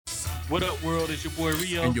What up, world? It's your boy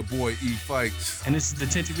Rio. And your boy Fikes. And this is the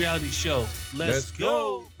Tinted Reality Show. Let's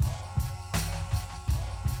go.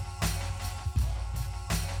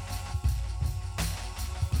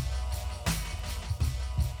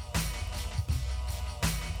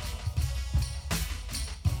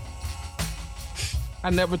 I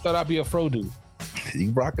never thought I'd be a fro dude.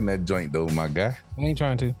 You rocking that joint though, my guy. I ain't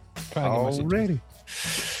trying to. Already.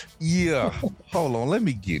 Yeah. Hold on. Let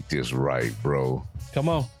me get this right, bro. Come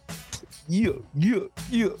on. Yeah.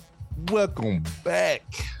 Welcome back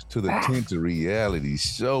to the Tinted Reality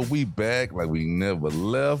Show. We back like we never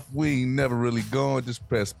left. We ain't never really gone. Just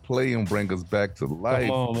press play and bring us back to life.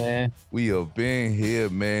 Come on, man. We have been here,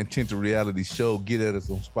 man. Tinted Reality Show. Get at us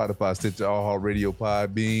on Spotify, Stitcher, Heart Radio,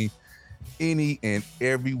 Podbean. Any and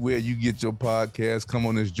everywhere you get your podcast. Come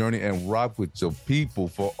on this journey and rock with your people.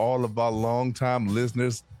 For all of our longtime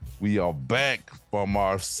listeners, we are back from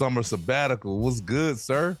our summer sabbatical. What's good,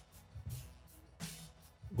 sir?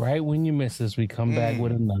 Right when you miss us, we come back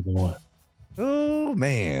with another one. Oh,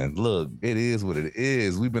 man. Look, it is what it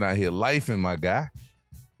is. We've been out here lifing, my guy.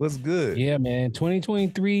 What's good? Yeah, man.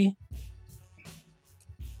 2023.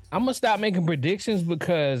 I'm going to stop making predictions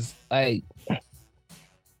because, like,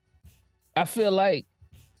 I feel like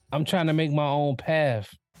I'm trying to make my own path.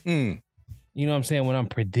 You know what I'm saying? When I'm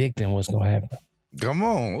predicting what's going to happen. Come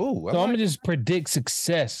on. Ooh, I'm going to just predict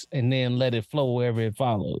success and then let it flow wherever it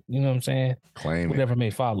follows. You know what I'm saying? Claim whatever it. may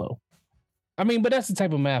follow. I mean, but that's the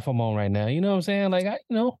type of math I'm on right now. You know what I'm saying? Like,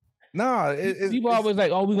 people always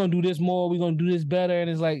like, oh, we're going to do this more. We're going to do this better. And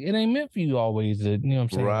it's like, it ain't meant for you always. You know what I'm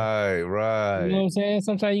saying? Right. You know what I'm saying?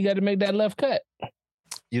 Sometimes you got to make that left cut.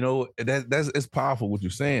 You know, it's powerful what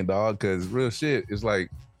you're saying, dog, because real shit, it's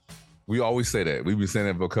like, we always say that. We've been saying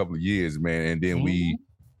that for a couple of years, man. And then we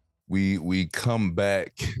come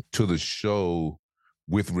back to the show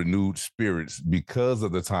with renewed spirits because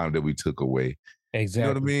of the time that we took away. Exactly. You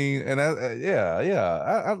know what I mean? And I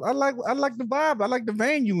like the vibe. I like the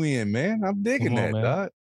vein you in, man. I'm digging that, dog.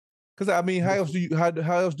 Because I mean, how else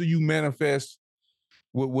do you manifest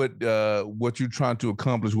what you're trying to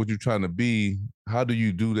accomplish, what you're trying to be? How do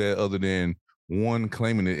you do that other than one,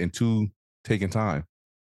 claiming it, and two, taking time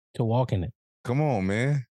to walk in it? Come on,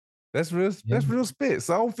 man. That's real. Yeah. That's real spit.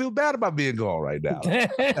 So I don't feel bad about being gone right now.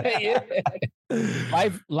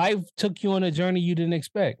 Life took you on a journey you didn't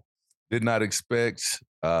expect. Did not expect.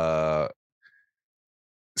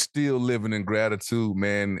 Still living in gratitude,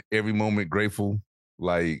 man. Every moment grateful.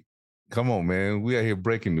 Like, come on, man. We out here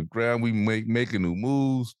breaking the ground. We making new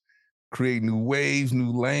moves, create new waves,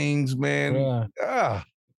 new lanes, man. I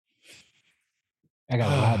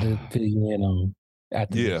got a lot to fill you in on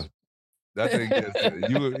after this. I think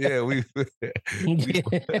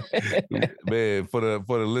man, for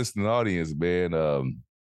the listening audience, man.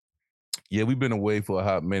 We've been away for a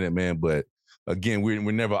hot minute, man. But again, we're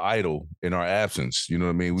never idle in our absence. You know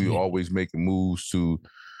what I mean? We always making moves to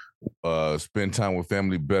spend time with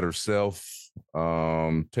family, better self.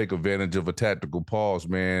 Take advantage of a tactical pause,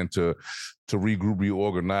 man, to regroup,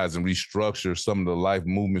 reorganize, and restructure some of the life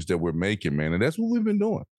movements that we're making, man. And that's what we've been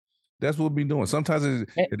doing. That's what we've been doing. Sometimes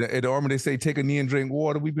at the Army, they say, take a knee and drink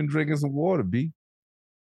water. We've been drinking some water, B.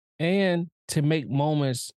 And to make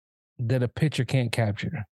moments that a picture can't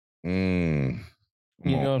capture. You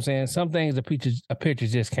know what I'm saying? Some things a picture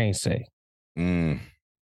just can't say. You know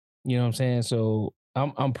what I'm saying? So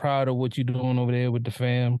I'm proud of what you're doing over there with the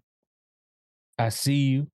fam. I see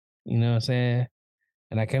you. You know what I'm saying?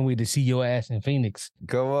 And I can't wait to see your ass in Phoenix.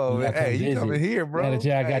 Come on, man. Hey, you coming here, bro.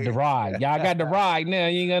 Y'all got the ride. Y'all got the ride now.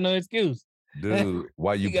 You ain't got no excuse. Dude,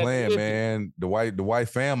 while you playing, man, the white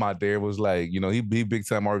fam out there was like, you know, he big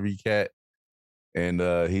time RV cat. And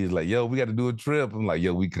he's like, yo, we got to do a trip. I'm like,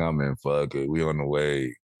 yo, we coming. Fuck it. We on the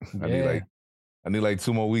way. I need like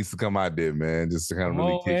 2 more weeks to come out there, man. Just to kind of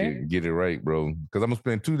really kick it and get it right, bro. Because I'm going to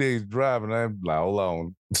spend 2 days driving. I'm like, hold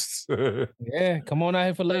on. Come on out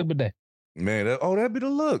here for Labor Day. Man, that'd be the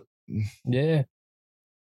look. Yeah.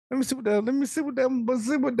 Let me see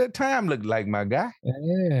what that time look like, my guy.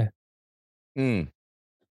 Yeah.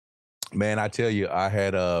 Man, I tell you, I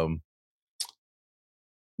had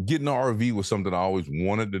getting an RV was something I always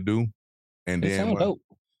wanted to do, and then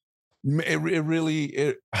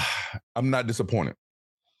I'm not disappointed.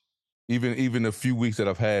 Even the few weeks that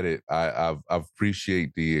I've had it, I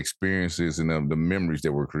appreciate the experiences and the memories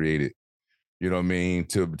that were created. You know what I mean?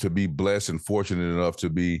 To be blessed and fortunate enough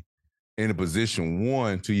to be in a position,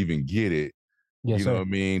 one, to even get it. Yes, you know what I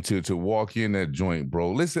mean? To walk in that joint,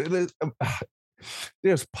 bro. Listen,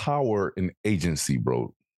 there's power in agency,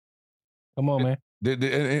 bro. Come on, man.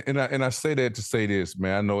 And I say that to say this,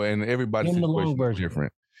 man. I know, and everybody's situation is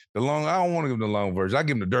different. I don't want to give him the long version. I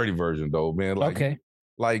give him the dirty version though, man. Like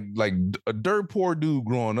a dirt poor dude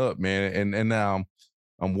growing up, man. And now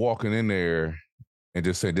I'm walking in there and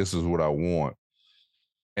just say, this is what I want.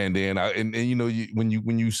 And then you know, when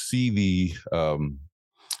you see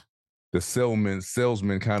the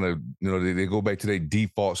salesman kind of, you know, they go back to their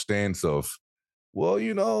default stance of, well,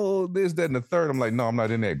 you know, this, that, and the third. I'm like, no, I'm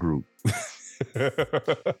not in that group.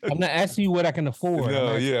 I'm not asking you what I can afford.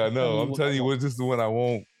 I'm telling you what this is what I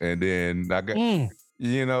want. And then I got,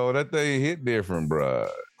 you know, that thing hit different, bruh.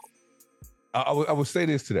 I would say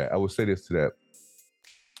this to that.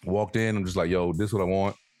 Walked in, I'm just like, yo, this is what I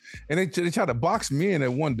want. And they tried to box me in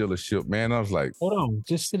at one dealership, man. I was like, hold on,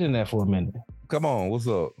 just sit in there for a minute. Come on, what's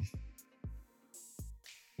up?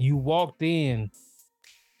 You walked in,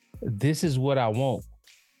 this is what I want.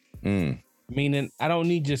 Meaning, I don't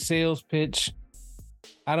need your sales pitch.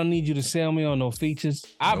 I don't need you to sell me on no features.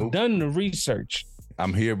 I've done the research.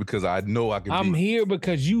 I'm here because I know I can. I'm here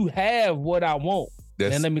because you have what I want.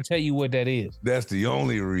 And let me tell you what that is. That's the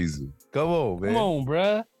only reason. Come on, man. Come on,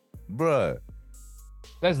 bruh. Bruh.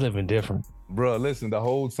 That's living different. Bruh, listen, the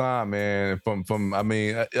whole time, man, from I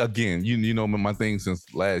mean, again, you know, my thing since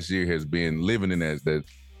last year has been living in that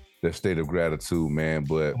state of gratitude, man.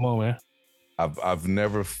 But come on, man. I've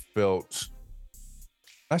never felt,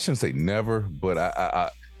 I shouldn't say never, but I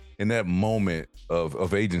in that moment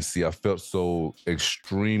of agency, I felt so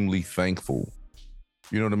extremely thankful.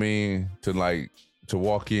 You know what I mean? To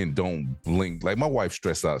walk in, don't blink. Like my wife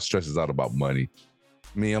stresses out about money.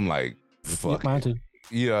 Me, I'm like, fuck. Mine too.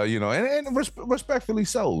 Yeah, you know, and respectfully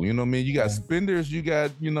so. You know what I mean? You got spenders, you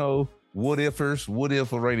got, you know, what ifers, what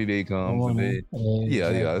if a rainy day comes? And then,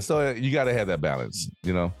 yeah. So you got to have that balance,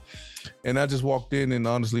 you know? And I just walked in, and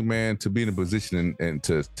honestly, man, to be in a position and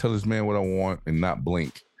to tell this man what I want and not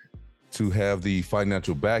blink, to have the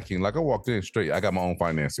financial backing. Like I walked in straight, I got my own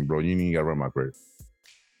financing, bro. You ain't got to run my credit.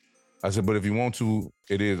 I said, but if you want to,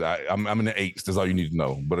 it is. I'm in the 8s. That's all you need to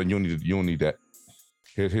know. But you don't need that.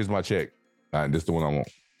 Here's my check. All right, this is the one I want.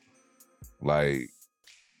 Like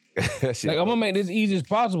I'm gonna make this easy as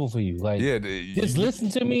possible for you. Like, yeah, just listen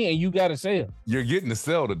to me, and you gotta sell. You're getting the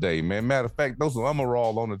sell today, man. Matter of fact, those are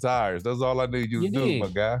Emerald on the tires. That's all I need you to do, my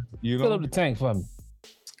guy. You know, fill up the tank for me,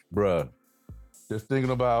 bruh. Just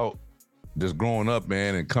thinking about just growing up,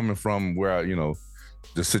 man, and coming from where you know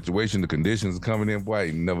the situation, the conditions coming in. Boy, I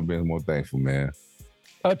ain't never been more thankful, man.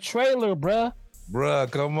 A trailer, bruh.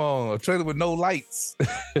 Bruh, come on. A trailer with no lights.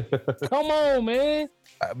 Come on, man.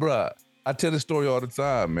 Bruh, I tell this story all the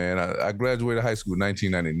time, man. I graduated high school in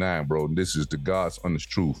 1999, bro. And this is the God's honest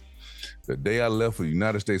truth. The day I left for the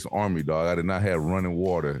United States Army, dog, I did not have running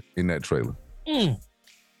water in that trailer.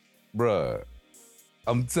 Bruh,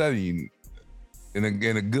 I'm telling you, and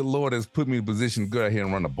a good Lord has put me in a position to go out here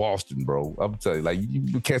and run to Boston, bro. I'm telling you, like,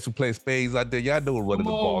 you catch some play spades out there. Y'all know what running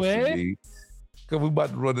to Boston is. Cause we about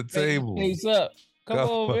to run the table. Face up. Come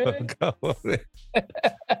on, man. Come on, man.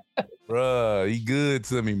 Bruh, he good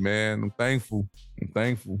to me, man. I'm thankful.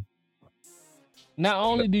 Not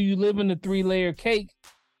only do you live in the 3-layer cake,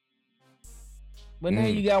 but now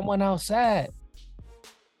you got one outside.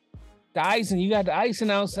 You got the icing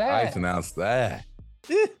outside. You know what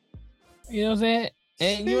I'm saying?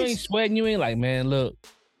 And you ain't sweating. You ain't like, man, look,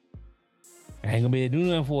 I ain't gonna be able to do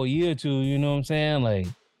nothing for a year or two. You know what I'm saying? Like,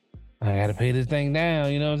 I gotta pay this thing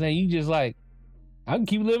down. You know what I'm saying? You just like, I can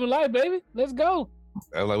keep living life, baby. Let's go.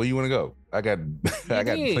 I was like, where you want to go? I got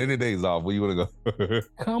plenty of days off. Where you want to go?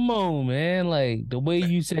 Come on, man. Like, the way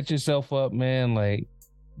you set yourself up, man, like,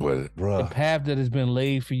 but, bro, the path that has been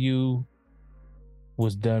laid for you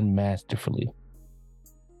was done masterfully.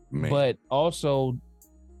 Man. But also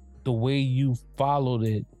the way you followed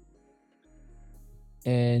it,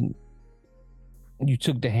 and you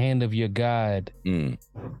took the hand of your God, and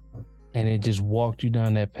it just walked you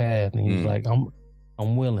down that path. And he's like,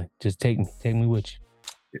 I'm willing. Just take me with you.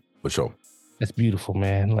 For sure. That's beautiful,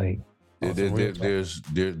 man. Like,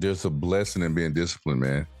 there's a blessing in being disciplined,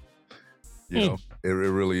 man. You know, it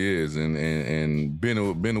really is. And being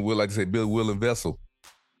a will, like I say, be a willing vessel.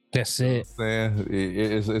 That's it. You know what I'm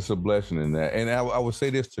saying? It's a blessing in that. And I would say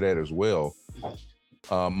this to that as well.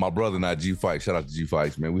 My brother and I, G Fikes, shout out to G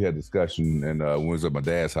Fikes, man. We had a discussion and when we was at my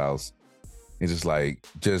dad's house. It's just like,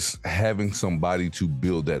 just having somebody to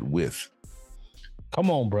build that with.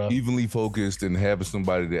 Come on, bro. Evenly focused and having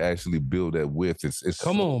somebody to actually build that with. It's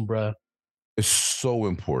Come on, bro. It's so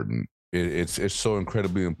important. It's so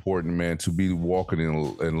incredibly important, man, to be walking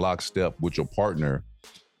in lockstep with your partner,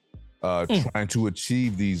 trying to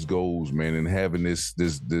achieve these goals, man, and having this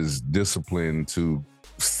discipline to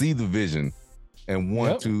see the vision and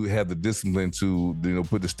want to have the discipline to, you know,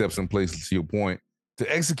 put the steps in place, to your point,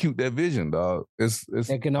 to execute that vision, dog.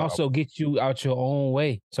 It can also get you out your own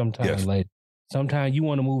way sometimes. Yes. Like sometimes you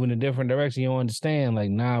want to move in a different direction. You don't understand. Like,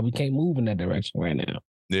 nah, we can't move in that direction right now.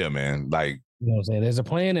 Yeah, man. Like, you know what I'm saying? There's a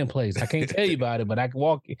plan in place. I can't tell you about it, but I can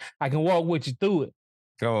walk with you through it.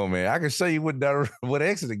 Come on, man. I can show you what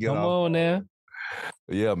exit to get Come off. on now.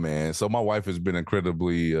 Yeah, man. So my wife has been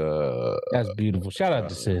incredibly that's beautiful. Shout out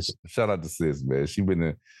to sis. Shout out to sis, man. She's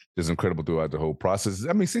been just incredible throughout the whole process.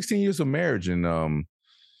 I mean, 16 years of marriage, and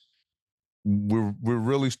we're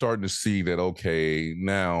really starting to see that, okay,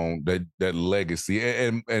 now that legacy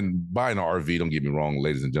and buying an RV, don't get me wrong,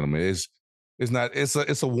 ladies and gentlemen, it's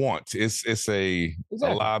a want. It's a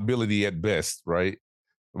liability at best, right?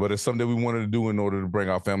 But it's something that we wanted to do in order to bring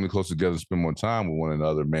our family closer together, spend more time with one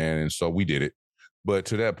another, man. And so we did it. But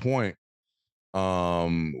to that point,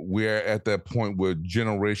 we're at that point where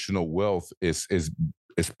generational wealth is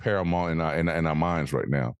paramount in our minds right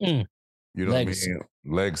now. You know Legacy. what I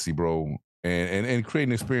mean? Legacy, bro. And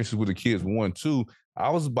creating experiences with the kids. 1, 2.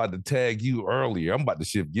 I was about to tag you earlier. I'm about to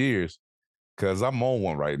shift gears because I'm on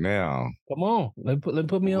one right now. Come on, let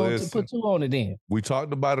put me on. Put 2 on it then. We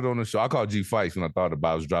talked about it on the show. I called G Fikes when I thought about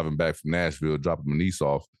it. I was driving back from Nashville, dropping my niece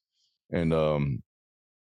off, and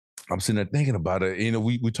I'm sitting there thinking about it. You know,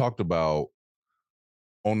 we talked about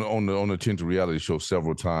on the Tinted Reality show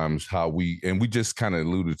several times how we just kind of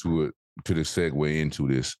alluded to it, to the segue into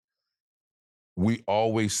this. We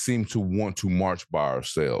always seem to want to march by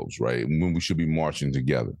ourselves, right? When we should be marching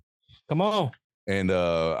together. Come on. And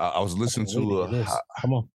I was listening to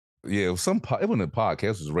come on. Yeah, it was it wasn't a podcast,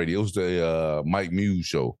 it was radio. It was the Mike Muse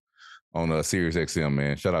show on Sirius XM,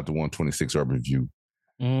 man. Shout out to 126 Urban View.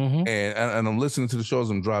 Mm-hmm. And I'm listening to the show as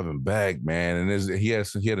I'm driving back, man. And he had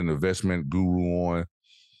an investment guru on,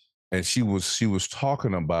 and she was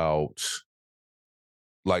talking about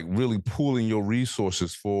like really pooling your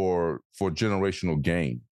resources for generational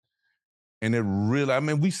gain. And it really, I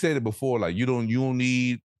mean, we said it before, like you don't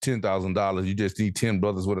need $10,000, you just need 10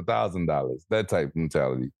 brothers with $1,000. That type of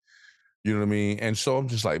mentality. You know what I mean? And so I'm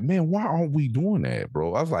just like, man, why aren't we doing that,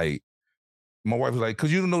 bro? I was like, my wife was like,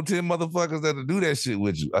 because you don't know 10 motherfuckers that'll do that shit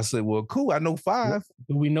with you. I said, well, cool, I know 5.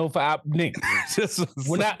 We know 5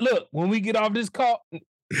 niggas. Look, when we get off this call.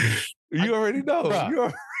 You already know.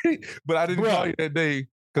 But I didn't call you that day.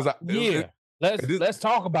 Let's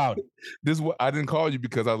talk about it. I didn't call you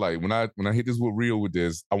because I like, when I hit this with Rio with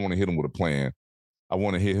this, I want to hit him with a plan. I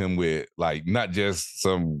want to hit him with like, not just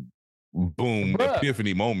some boom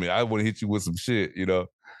epiphany moment. I want to hit you with some shit, you know.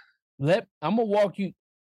 I'm gonna walk you.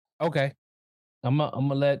 Okay. I'm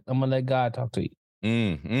gonna let God talk to you.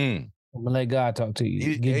 I'm gonna let God talk to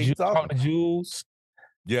you. Talk to Jules.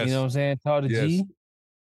 Yes. You know what I'm saying? Talk to G.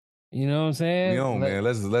 You know what I'm saying? Man.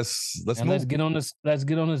 Let's get on this. Let's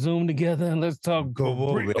get on the Zoom together and let's talk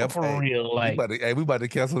for real. Like we about to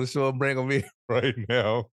cancel the show and bring them in right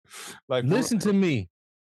now. Like, listen to me,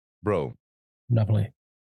 bro. I'm not playing.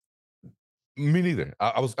 Me neither.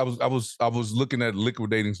 I was looking at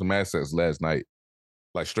liquidating some assets last night,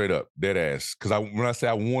 like straight up, dead ass. Because when I say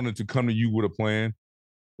I wanted to come to you with a plan,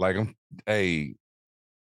 like 10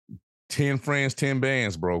 friends, 10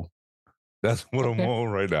 bands, bro. That's what I'm on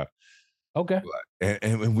right now. Okay.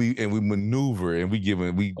 And we maneuver and we give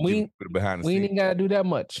behind the scenes. We ain't gotta do that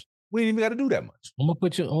much. We ain't even gotta do that much. I'm gonna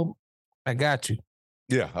put you on. I got you.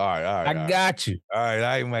 Yeah. All right. I got you. All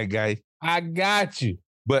right, my guy. I got you.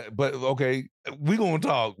 But okay, we gonna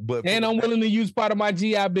talk. And I'm willing to use part of my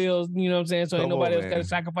GI bills. You know what I'm saying? So ain't nobody else gotta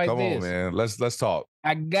sacrifice this. Come on, man. Let's talk.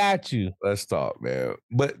 I got you. Let's talk, man.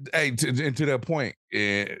 But hey, to that point,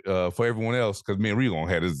 for everyone else, because me and Ree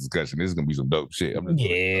gonna have this discussion. This is gonna be some dope shit.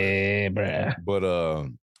 Bruh. But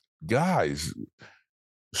guys,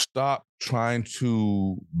 stop trying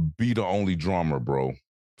to be the only drummer, bro.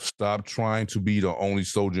 Stop trying to be the only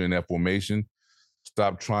soldier in that formation.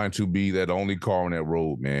 Stop trying to be that only car on that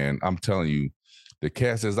road, man. I'm telling you, the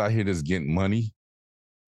cats that's out here that's getting money,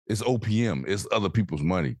 it's OPM. It's other people's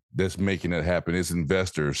money that's making that happen. It's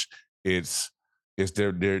investors. It's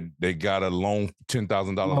they got a loan,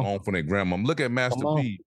 $10,000 loan from their grandma. Look at Master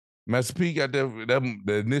P. Master P got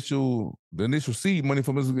the initial seed money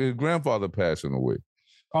from his grandfather passing away.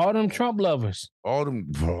 All them Trump lovers. All them,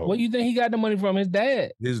 bro. What do you think he got the money from? His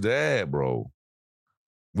dad. His dad, bro.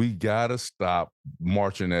 We gotta stop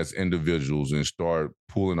marching as individuals and start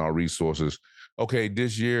pooling our resources. Okay,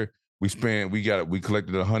 this year we collected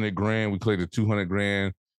 $100,000, we collected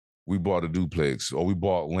 $200,000, we bought a duplex, or we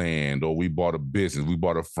bought land, or we bought a business, we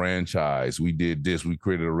bought a franchise, we did this, we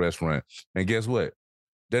created a restaurant. And guess what?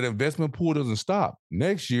 That investment pool doesn't stop.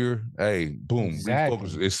 Next year, hey, boom,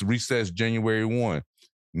 refocus. It's recess January 1.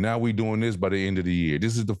 Now we doing this by the end of the year.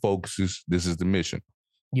 This is the focus. This is the mission.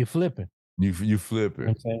 You flipping. You flipping.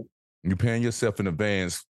 Okay. You're paying yourself in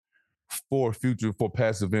advance for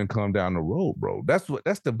passive income down the road, bro. That's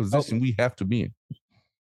the position we have to be in.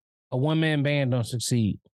 A one-man band don't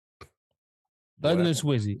succeed. Other than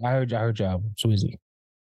Swizzy. I heard your album, Swizzy.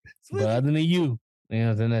 But other than you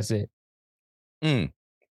know, then that's it. For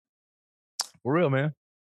real, man.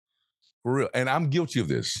 For real. And I'm guilty of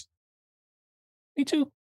this. Me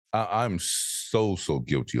too. I'm so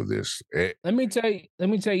guilty of this. Let me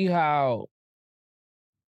tell you how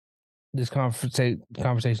this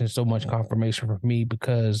conversation is so much confirmation for me,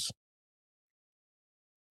 because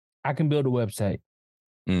I can build a website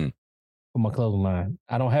for my clothing line.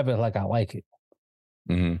 I don't have it like I like it.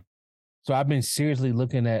 Mm-hmm. So I've been seriously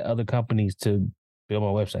looking at other companies to build my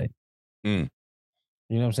website. You know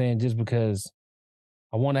what I'm saying? Just because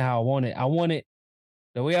I want it how I want it. I want it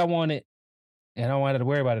the way I want it, and I don't have to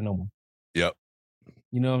worry about it no more. Yep.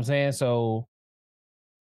 You know what I'm saying? So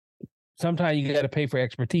sometimes you got to pay for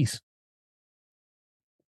expertise.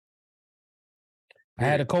 I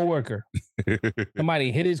had a coworker.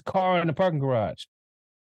 Somebody hit his car in the parking garage.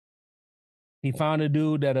 He found a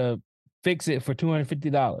dude that'll fix it for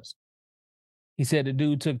 $250. He said the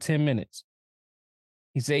dude took 10 minutes.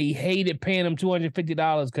 He said he hated paying him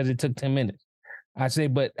 $250 because it took 10 minutes. I say,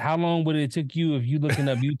 but how long would it take you if you looking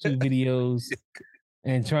up YouTube videos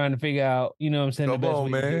and trying to figure out, you know what I'm saying? Come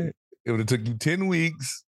on, man. It would have took you 10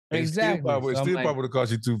 weeks. Exactly. It still probably would have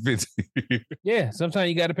cost you $250. Yeah, sometimes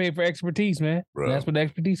you got to pay for expertise, man. That's what the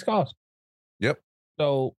expertise costs. Yep.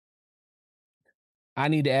 So I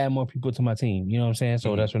need to add more people to my team. You know what I'm saying?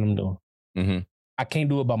 So that's what I'm doing. Mm-hmm. I can't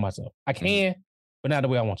do it by myself. I can, but not the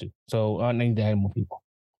way I want to. So I need to add more people.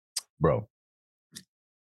 Bro,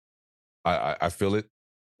 I feel it.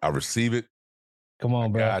 I receive it. Come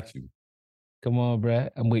on, bro. Got you. Come on, bro.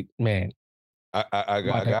 I'm with, man. I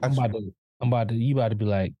got you. You about to be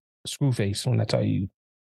like Screwface when I tell you.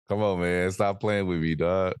 Come on, man. Stop playing with me,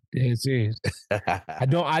 dog. Yeah, serious. I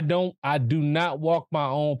do not walk my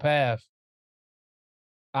own path.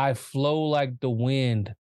 I flow like the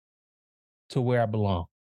wind to where I belong.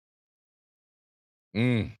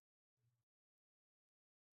 In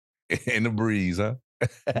the breeze, huh?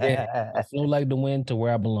 Yeah, I flow like the wind to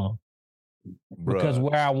where I belong. Bruh. Because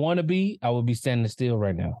where I want to be, I would be standing still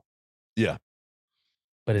right now. Yeah.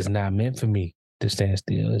 But it's not meant for me to stand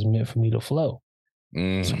still. It's meant for me to flow.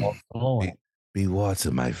 So come on. Be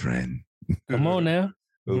water, my friend. Come on now.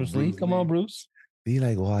 Bruce Lee. Come on, Bruce. Be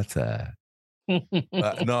like water.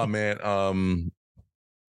 No, man.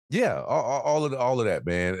 Yeah, all of that,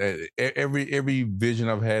 man. Every vision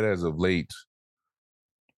I've had as of late,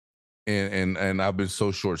 and I've been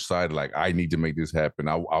so short-sighted. Like, I need to make this happen.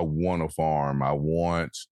 I want a farm. I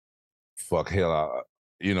want,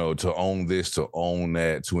 to own this, to own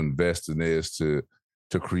that, to invest in this, to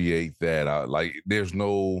create that. There's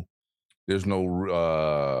no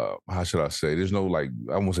how should I say? There's no, like,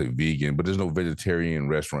 I won't say vegan, but there's no vegetarian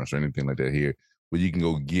restaurants or anything like that here where you can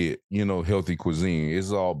go get, healthy cuisine.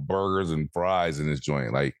 It's all burgers and fries in this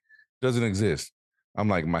joint. Like, doesn't exist. I'm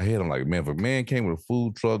like, in my head, I'm like, man, if a man came with a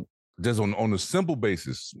food truck just on a simple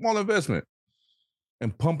basis, small investment,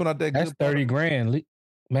 and pumping out that, that's $30,000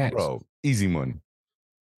 max, bro. Easy money.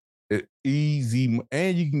 And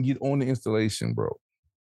you can get on the installation, bro.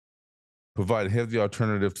 Provide a healthy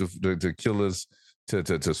alternative to killers,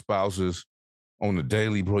 to spouses on the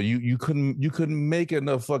daily, bro. You couldn't make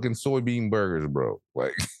enough fucking soybean burgers, bro.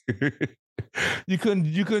 Like, you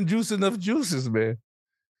couldn't juice enough juices, man.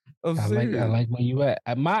 I like where you at.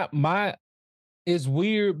 My it's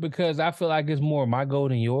weird because I feel like it's more my goal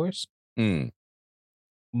than yours.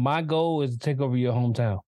 My goal is to take over your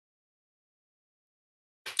hometown.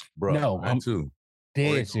 Bro, no, I'm too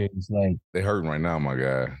dead serious. Like, they hurting right now, my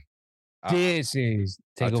guy. Dead serious.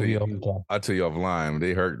 Take over your hometown. I'll tell you offline,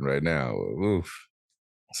 they hurting right now. Oof.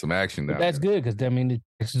 Some action down that's there. Good, because that means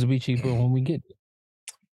this will be cheaper when we get there.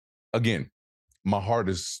 Again, my heart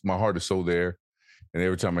is so there. And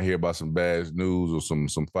every time I hear about some bad news or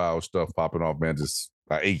some foul stuff popping off, man, just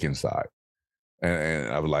I ache inside. And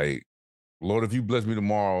I was like, Lord, if you bless me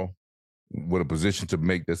tomorrow with a position to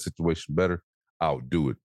make that situation better, I'll do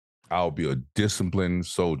it. I'll be a disciplined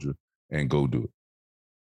soldier and go do it.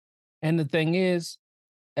 And the thing is,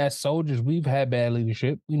 as soldiers, we've had bad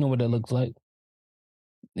leadership. We know what that looks like.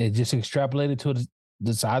 It just extrapolated to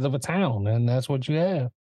the size of a town, and that's what you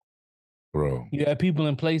have. Bro. You have people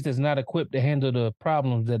in place that's not equipped to handle the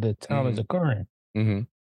problems that the town is occurring.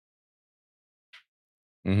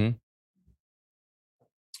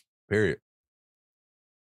 Period.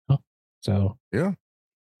 So. Yeah.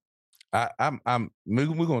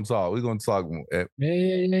 We're gonna talk. We're gonna talk at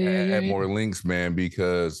more links, man,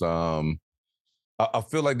 because I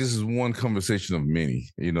feel like this is one conversation of many.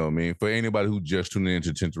 You know what I mean? For anybody who just tuned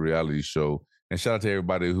into Tinted Reality Show, and shout out to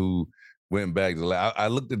everybody who went back to. I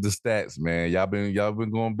looked at the stats, man. Y'all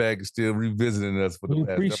been going back and still revisiting us for the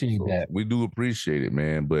past appreciate episodes. that. We do appreciate it,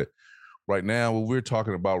 man. But right now, what we're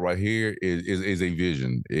talking about right here is a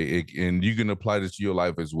vision, and you can apply this to your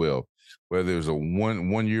life as well. Whether it's a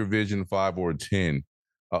 1 year vision, 5 or 10,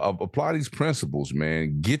 apply these principles,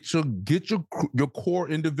 man. Get your core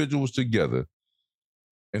individuals together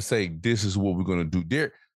and say, this is what we're gonna do.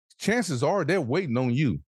 Chances are they're waiting on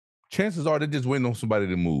you. Chances are they're just waiting on somebody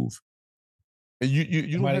to move. And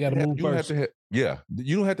you don't have to have, you don't have to have,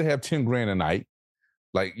 you don't have to have 10 grand a night.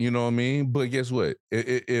 Like, you know what I mean? But guess what?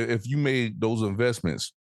 If you made those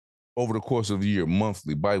investments over the course of the year,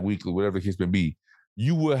 monthly, bi-weekly, whatever the case may be,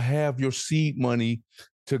 you will have your seed money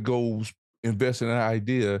to go invest in an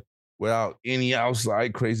idea without any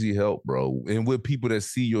outside crazy help, bro. And with people that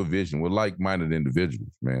see your vision, with like-minded individuals,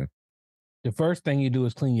 man. The first thing you do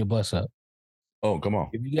is clean your bus up. Oh, come on.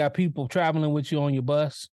 If you got people traveling with you on your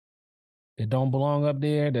bus that don't belong up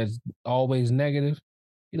there, that's always negative,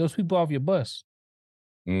 get those people off your bus.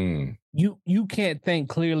 You can't think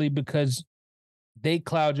clearly because they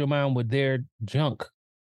cloud your mind with their junk.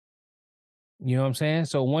 You know what I'm saying?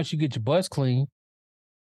 So once you get your bus clean,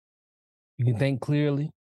 you can think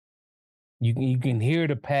clearly. You can hear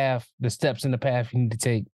the steps in the path you need to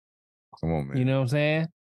take. Come on, man. You know what I'm saying?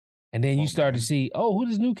 And then you start to see, oh, who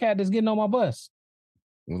this new cat that's getting on my bus?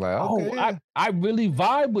 Like, okay, I really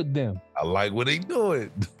vibe with them. I like what they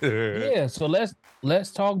doing. Yeah, so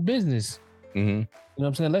let's talk business. Mm-hmm. You know what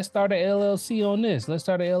I'm saying? Let's start an LLC on this. Let's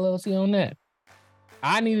start an LLC on that.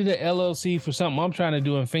 I needed an LLC for something I'm trying to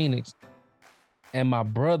do in Phoenix. And my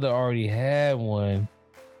brother already had one.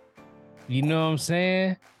 You know what I'm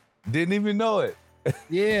saying? Didn't even know it.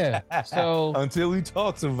 Yeah. So until we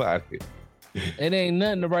talked about it. It ain't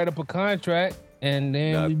nothing to write up a contract, and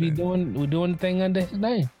then we're doing the thing under his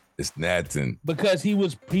name. It's nothing. Because he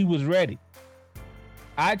was ready.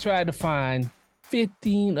 I tried to find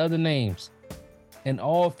 15 other names, and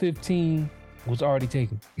all 15 was already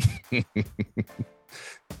taken.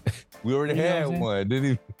 We already had one,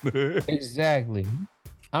 didn't he? Exactly.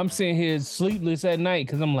 I'm sitting here sleepless at night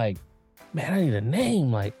because I'm like, man, I need a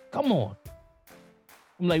name. Like, come on.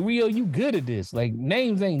 I'm like, Rio, you good at this. Like,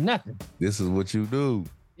 names ain't nothing. This is what you do.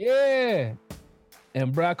 Yeah.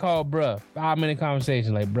 And bro, I called bruh. 5-minute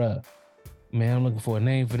conversation. Like, bruh, man, I'm looking for a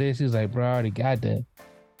name for this. He's like, bro, I already got that.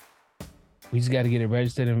 We just got to get it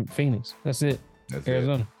registered in Phoenix. That's it. That's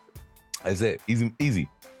Arizona. That's it. Easy.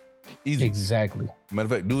 Exactly. Matter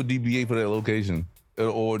of fact, do a DBA for that location.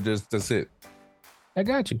 Or just, that's it. I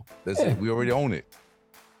got you. That's it. We already own it.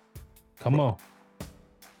 Come on.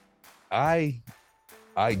 I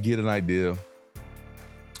get an idea,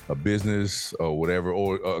 a business or whatever,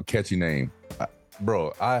 or a catchy name.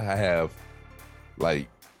 Bro, I have, like,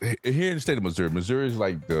 here in the state of Missouri is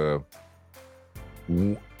like out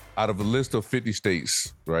of a list of 50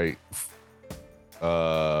 states, right?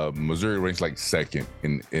 Missouri ranks like second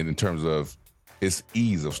in terms of its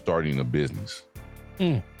ease of starting a business.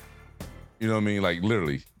 You know what I mean? Like,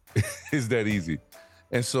 literally, it's that easy.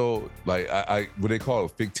 And so, like, I what they call a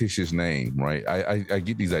fictitious name, right? I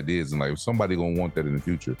get these ideas, and like, somebody gonna want that in the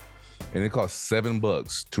future, and it costs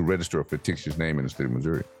 $7 to register a fictitious name in the state of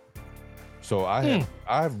Missouri. So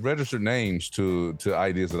I've registered names to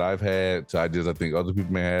ideas that I've had, to ideas I think other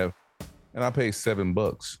people may have, and I paid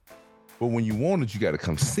 $7. But when you want it, you got to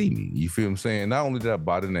come see me. You feel what I'm saying? Not only did I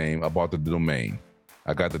buy the name, I bought the domain.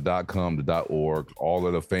 I got the .com, the .org, all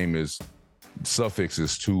of the famous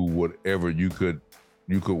suffixes to whatever you could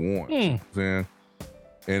want. You know what I'm saying?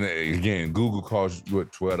 And again, Google costs you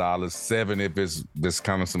what, $12, $7 if it's this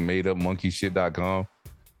kind of some made up monkey shit.com.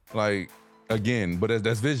 Like, again, but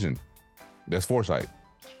that's vision. That's foresight.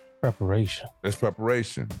 Preparation. That's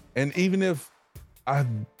preparation. And even if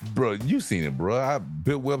bro, you've seen it, bro. I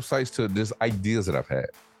built websites to just ideas that I've had.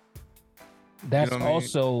 That's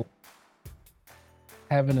also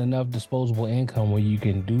having enough disposable income where you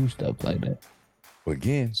can do stuff like that. But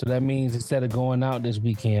again, so that means instead of going out this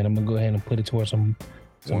weekend, I'm gonna go ahead and put it towards some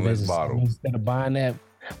business. Bottle. Instead of buying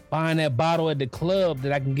that bottle at the club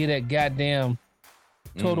that I can get at goddamn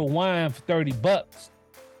Total Wine for $30.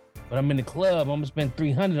 But I'm in the club, I'm gonna spend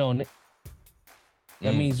 $300 on it.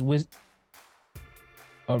 That means with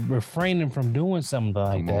refraining from doing something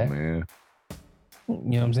like that. Man. You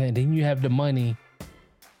know what I'm saying? Then you have the money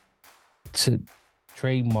to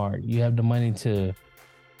trademark. You have the money to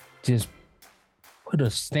just put a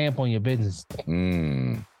stamp on your business.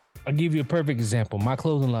 I'll give you a perfect example. My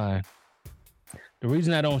clothing line. The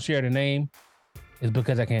reason I don't share the name is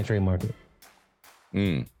because I can't trademark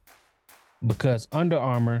it. Because Under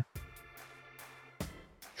Armour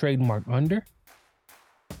trademark under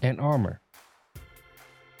and Armour.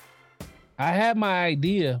 I had my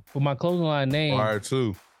idea for my clothing line name prior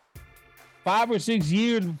to 5 or 6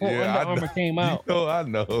 years before Under Armour came out. I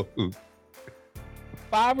know.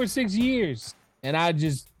 5 or 6 years. And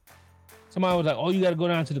somebody was like, oh, you got to go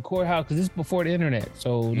down to the courthouse because this is before the internet.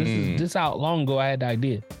 So this is how long ago I had the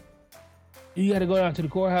idea. You got to go down to the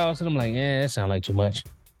courthouse. And I'm like, that sounds like too much.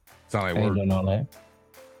 Sound like I ain't work. doing all that.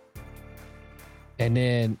 And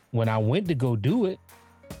then when I went to go do it,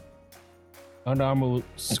 Under Armour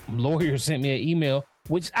lawyer sent me an email,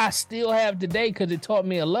 which I still have today because it taught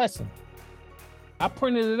me a lesson. I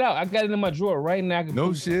printed it out. I got it in my drawer right now.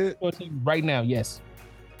 No shit. Right now, yes.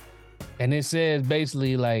 And it says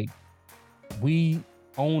basically like, we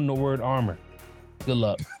own the word armor. Good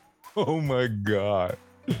luck. Oh my God.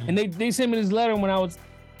 And they sent me this letter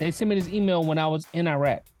they sent me this email when I was in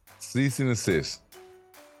Iraq. Cease and desist.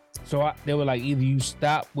 So they were like, either you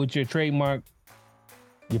stop with your trademark,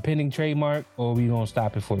 your pending trademark, or we gonna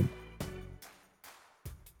stop it for you.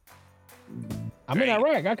 I'm in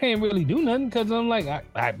Iraq. I can't really do nothing because I'm like,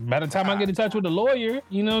 by the time I get in touch with the lawyer,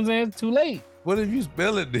 you know what I'm saying? It's too late. What if you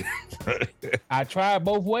spell it different? I tried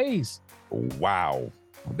both ways. Wow.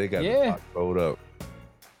 They got the box rolled up.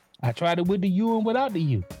 I tried it with the U and without the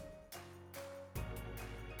U.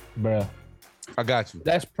 Bruh. I got you.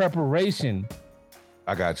 That's preparation.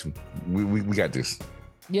 I got you. We got this.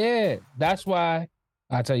 Yeah. That's why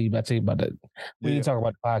I'll tell you about that. We need to talk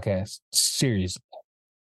about the podcast. Seriously.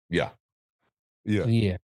 Yeah. Yeah.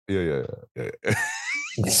 Yeah. Yeah.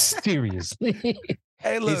 Seriously.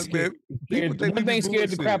 Hey, look, man. One thing scared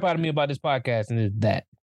the crap out of me about this podcast, and it's that.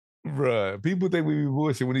 Bruh, people think we be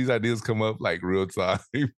bullshit when these ideas come up like real time.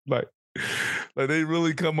 like they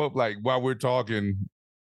really come up like while we're talking.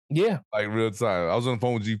 Yeah. Like real time. I was on the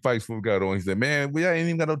phone with G Fikes before we got on. He said, man, we ain't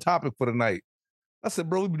even got no topic for the night. I said,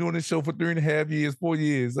 bro, we've been doing this show for 3.5 years, 4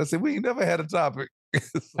 years. I said, we ain't never had a topic.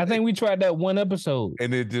 I think we tried that one episode.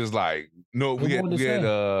 And it just like, no, we had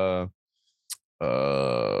the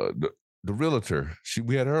realtor.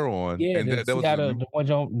 We had her on. Yeah, and that was the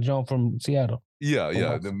one John from Seattle.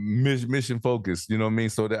 Yeah. The mission focus, you know what I mean?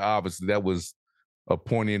 So that obviously that was a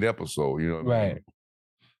poignant episode, you know what I mean?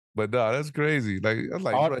 But no, that's crazy. Like I was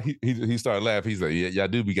like, bro, he started laughing. He's like, yeah, y'all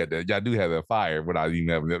do have that fire without even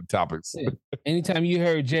having them topics. Yeah. Anytime you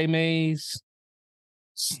heard J Mays,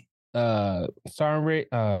 Sarn we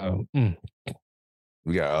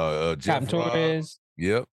got Jeff Torres.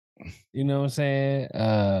 Yep. You know what I'm saying?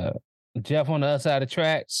 Jeff on the other side of the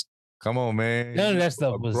tracks. Come on, man. None of that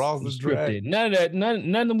stuff was scripted. None of that.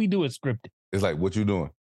 None of we do it scripted. It's like, what you doing?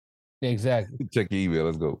 Exactly. Check your email.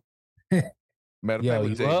 Let's go. Matter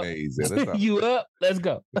of fact, you up? Let's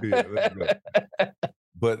go. Yeah, let's go.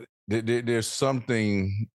 But there's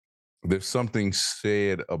something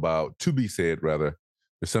said about to be said. There's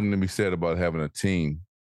something to be said about having a team.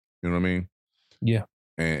 You know what I mean? Yeah.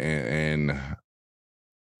 And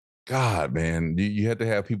God, man, you have to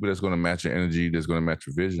have people that's going to match your energy, that's going to match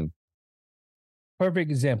your vision. Perfect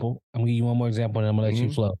example. I'm gonna give you one more example, and I'm gonna let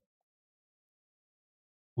you flow.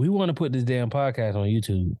 We want to put this damn podcast on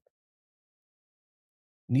YouTube.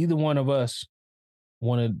 Neither one of us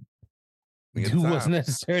want to do what's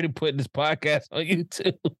necessary to put this podcast on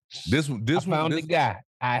YouTube. I found a guy.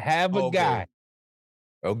 I have a guy.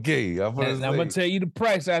 Okay. I'm going to tell you the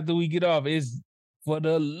price after we get off. It's for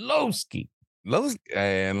the Lowski.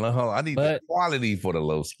 And I need the quality for the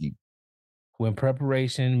Lowski. When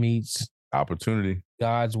preparation meets opportunity,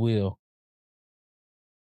 God's will,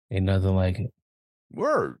 ain't nothing like it.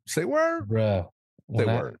 Word. Say word. Bruh. Say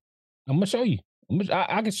word. I'm going to show you.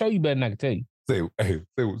 I can show you better than I can tell you. Say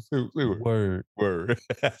word. Word.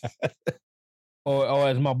 or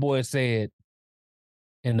as my boy said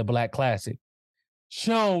in the Black Classic,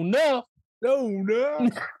 show enough. Come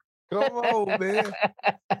on, man.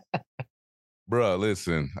 Bruh,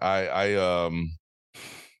 listen, I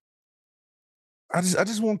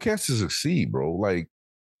just want cats to succeed, bro. Like,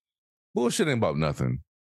 bullshit ain't about nothing.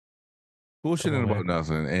 Bullshit ain't about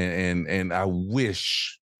nothing. And I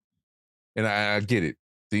wish, and I get it.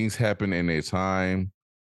 Things happen in their time.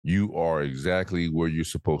 You are exactly where you're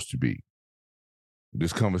supposed to be.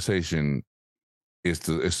 This conversation is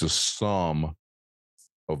the sum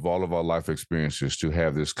of all of our life experiences to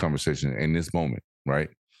have this conversation in this moment, right?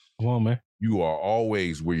 Come on, man. You are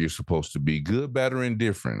always where you're supposed to be. Good, bad, or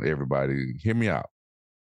indifferent, everybody. Hear me out.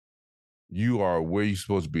 you are where you're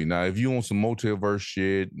supposed to be. Now, if you on some multiverse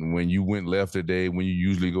shit, when you went left today, when you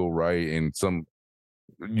usually go right, and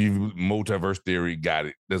you multiverse theory, got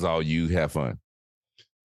it. That's all you have fun.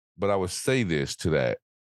 But I would say this to that.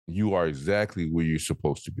 You are exactly where you're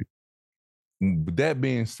supposed to be. But that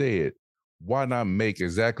being said, why not make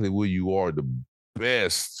exactly where you are the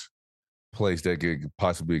best place that could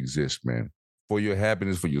possibly exist, man? For your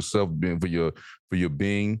happiness, for yourself, for your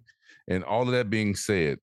being. And all of that being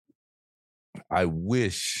said, I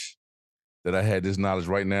wish that I had this knowledge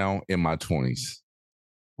right now in my 20s.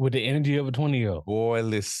 With the energy of a 20-year-old. Boy,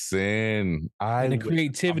 listen. And the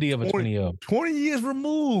creativity of a 20-year-old. 20 years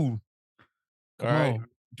removed. Come on.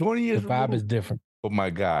 20 years the vibe removed. is different. But my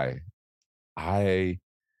guy, I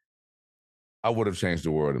would have changed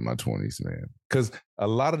the world in my 20s, man. Because a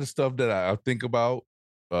lot of the stuff that I think about,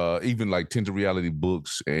 even like tinted reality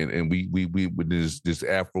books, and we with this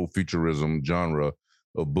Afrofuturism genre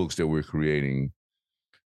of books that we're creating,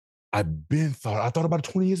 I thought about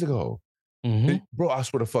it 20 years ago. Mm-hmm. Bro, I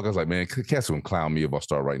swear to fuck, I was like, man, cats gonna clown me if I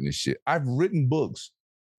start writing this shit. I've written books.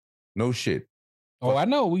 No shit. Oh, I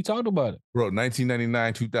know. We talked about it. Bro,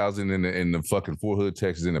 1999, 2000 in the fucking Fort Hood,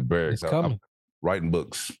 Texas, in the barracks. It's coming. I'm writing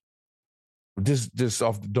books. Just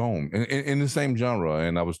off the dome. In the same genre.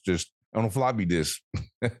 And I was just on a floppy disk.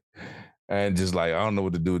 And just like, I don't know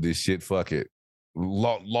what to do with this shit. Fuck it.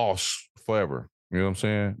 Lost forever. You know what I'm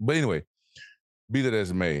saying? But anyway, be that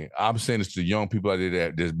as it may, I'm saying this to young people out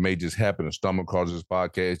there that may just happen to stumble across this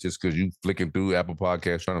podcast just because you flicking through Apple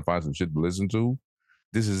Podcasts trying to find some shit to listen to.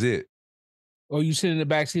 This is it. Or you sit in the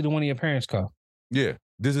backseat of one of your parents' car. Yeah,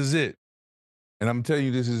 this is it. And I'm telling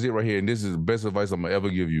you, this is it right here. And this is the best advice I'm going to ever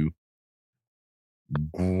give you.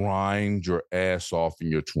 Grind your ass off in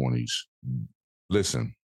your 20s.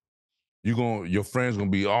 Listen, your friends going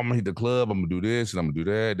to be, oh, I'm going to hit the club. I'm going to do this and I'm going to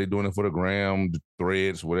do that. They're doing it for the gram, the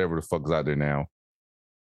threads, whatever the fuck is out there now.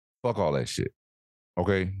 Fuck all that shit.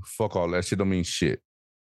 Okay? Fuck all that shit. Don't mean shit.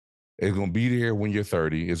 It's going to be there when you're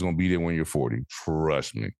 30. It's going to be there when you're 40.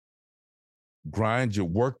 Trust me.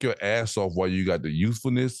 Work your ass off while you got the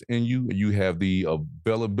youthfulness in you and you have the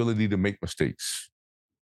availability to make mistakes.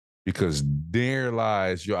 Because there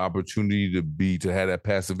lies your opportunity to have that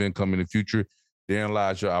passive income in the future. There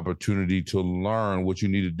lies your opportunity to learn what you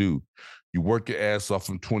need to do. You work your ass off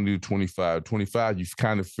from 20 to 25. 25, you've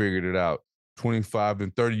kind of figured it out. 25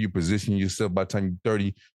 and 30, you position yourself. By the time you're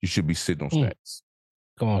 30, you should be sitting on stacks.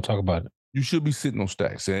 Come on, talk about it. You should be sitting on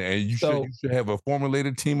stacks. And you should have a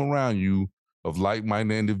formulated team around you of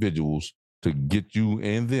like-minded individuals to get you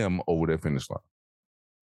and them over that finish line.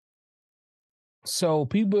 So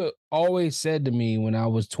people always said to me when I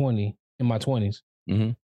was 20, in my 20s,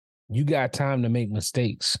 you got time to make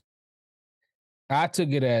mistakes. I took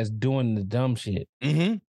it as doing the dumb shit.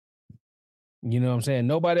 Mm-hmm. You know what I'm saying?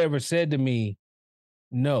 Nobody ever said to me,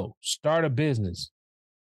 no, start a business.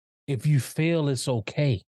 If you fail, it's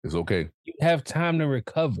okay. It's okay. You have time to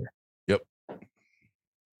recover. Yep.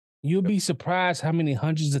 You'll be surprised how many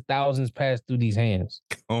hundreds of thousands passed through these hands.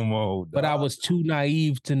 Come on, but I was too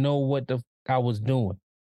naive to know what the I was doing.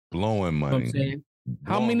 Blowing money. You know what I'm saying?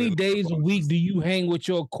 How many days a week do you hang with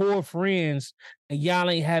your core friends and y'all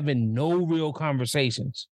ain't having no real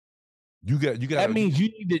conversations? You got. That means you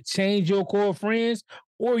need to change your core friends,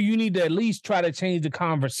 or you need to at least try to change the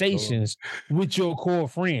conversations with your core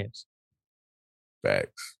friends.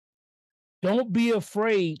 Facts. Don't be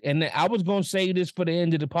afraid. And I was going to say this for the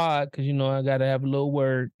end of the pod because, you know, I got to have a little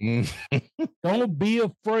word. Don't be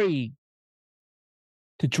afraid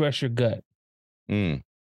to trust your gut.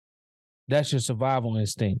 That's your survival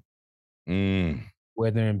instinct.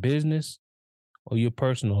 Whether in business or your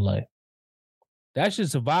personal life. That's your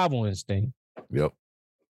survival instinct. Yep.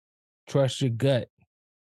 Trust your gut.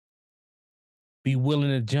 Be willing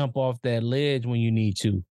to jump off that ledge when you need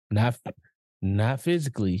to. Not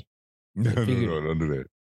physically. No, don't do that.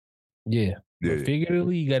 Yeah. Yeah.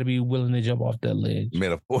 Figuratively, you got to be willing to jump off that ledge.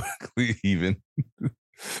 Metaphorically, even.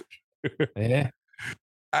 Yeah.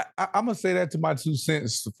 I'm gonna say that to my 2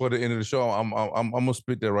 cents for the end of the show. I'm gonna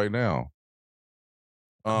spit that right now.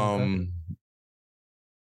 All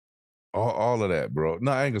of that, bro.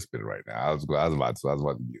 No, I ain't gonna spit it right now. I was about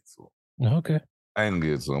to get to it. Okay. I ain't gonna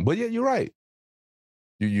get to it. But yeah, you're right.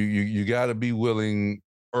 You got to be willing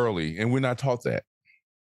early, and we're not taught that.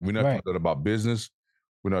 We're not taught that about business.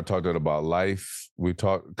 We're not taught that about life. We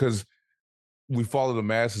talk because we follow the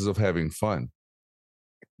masses of having fun.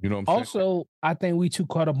 You know what I'm saying? Also, I think we too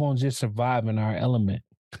caught up on just surviving our element.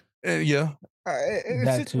 Yeah.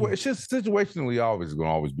 It's just situationally always going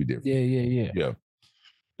to always be different. Yeah.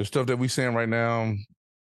 The stuff that we saying right now,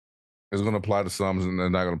 It's going to apply to some, and they're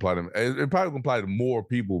not going to apply to them. It probably going to apply to more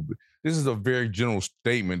people. But this is a very general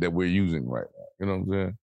statement that we're using right now. You know what I'm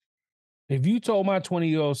saying? If you told my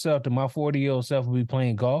 20-year-old self that my 40-year-old self would be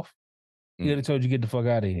playing golf, he'd have told you get the fuck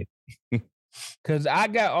out of here. Because I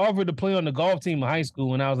got offered to play on the golf team in high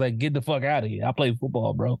school, and I was like, get the fuck out of here. I play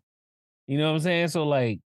football, bro. You know what I'm saying? So,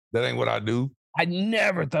 like... That ain't what I do. I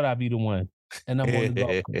never thought I'd be the one. And I'm on the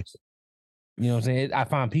golf course. You know what I'm saying? I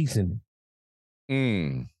find peace in it.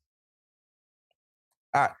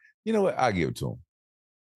 You know what? I give it to him.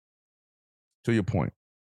 To your point.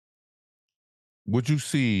 What you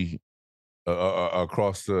see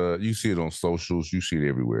across you see it on socials, you see it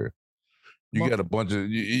everywhere. You got a bunch of,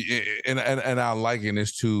 and I liken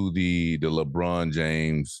this to the LeBron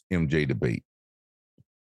James MJ debate,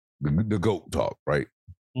 the GOAT talk, right?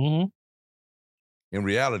 Mm-hmm. In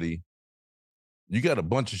reality, you got a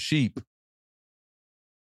bunch of sheep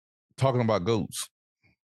talking about goats.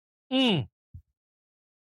 I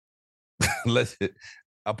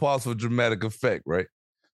pause for dramatic effect, right?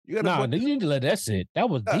 You need to let that sit. That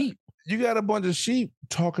was deep. You got a bunch of sheep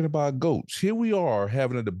talking about goats. Here we are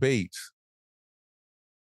having a debate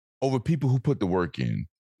over people who put the work in.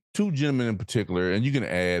 Two gentlemen in particular, and you can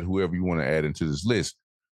add whoever you want to add into this list.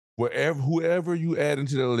 Whoever you add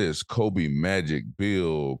into the list, Kobe, Magic,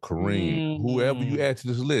 Bill, Kareem, whoever you add to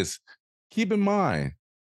this list, keep in mind,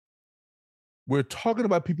 we're talking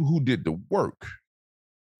about people who did the work.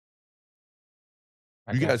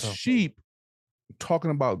 You got sheep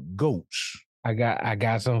talking about goats. I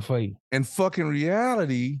got something for you. In fucking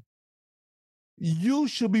reality, you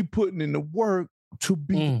should be putting in the work to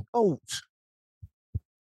be the goat.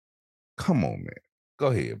 Come on, man. Go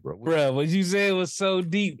ahead, bro. Bro, what you said was so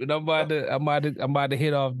deep, and I'm about to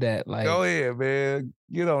hit off that. Like, go ahead, man.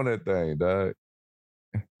 Get on that thing, dog.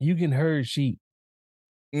 You can herd sheep,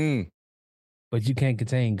 but you can't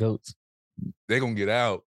contain goats. They gonna get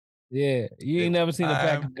out. Yeah, you ain't never seen a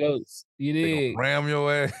pack of goats. You did. Ram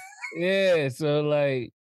your ass. Yeah, so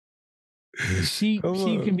like sheep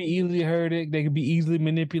can be easily herded. They can be easily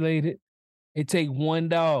manipulated. It take one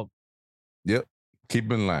dog. Yep.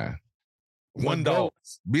 Keep in line. One dog.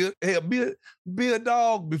 Be a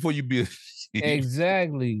dog before you be a sheep.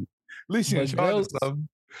 Exactly. At least you're in charge of something.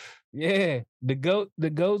 Yeah. The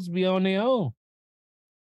goats be on their own.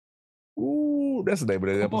 Ooh, that's the name of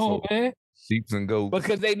that episode. Come on, man. Sheeps and goats.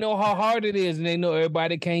 Because they know how hard it is and they know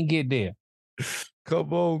everybody can't get there.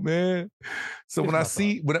 Come on, man. So when I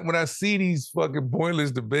see these fucking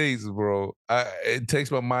pointless debates, bro, it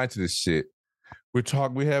takes my mind to this shit.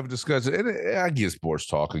 We have a discussion, and I get sports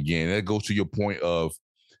talk again. That goes to your point of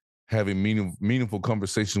having meaningful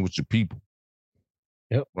conversations with your people.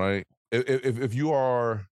 Yep. Right? If you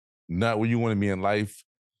are not where you want to be in life,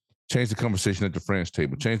 change the conversation at the friends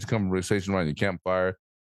table. Change the conversation around your campfire.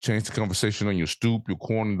 Change the conversation on your stoop, your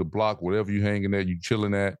corner, the block, whatever you hanging at, you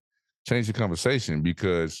chilling at. Change the conversation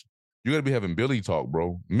because you got to be having Billy talk,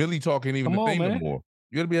 bro. Millie talk ain't even a thing no more.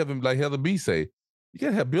 You got to be having, like Heather B say, you got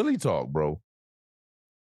to have Billy talk, bro.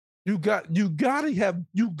 You gotta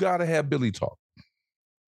have Billy talk.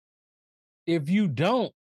 If you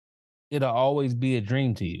don't, it'll always be a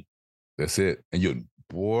dream to you. That's it. And you,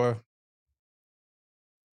 boy,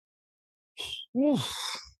 it'll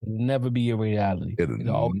never be a reality.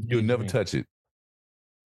 You'll never touch it.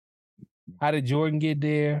 How did Jordan get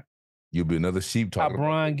there? You'll be another sheep talking. How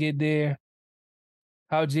Bron get there?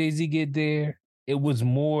 How Jay-Z get there? It was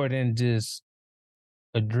more than just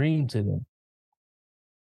a dream to them.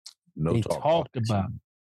 They talked about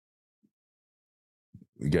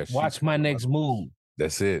it. Watch my next move.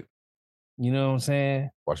 That's it. You know what I'm saying?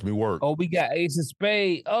 Watch me work. Oh, we got Ace of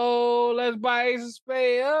Spade. Oh, let's buy Ace of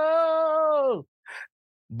Spade. Oh,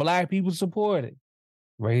 Black people support it.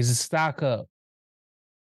 Raise the stock up.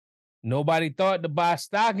 Nobody thought to buy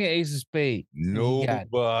stock in Ace of Spade.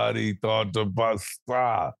 Nobody thought to buy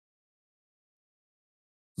stock.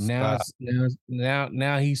 Now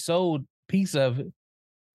he sold a piece of it.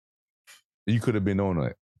 You could have been on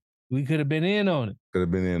it. We could have been in on it. Could have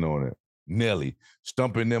been in on it. Nelly,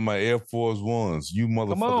 stumping in my Air Force Ones. You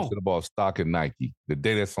motherfuckers should have bought stock in Nike the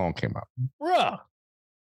day that song came out. Bruh.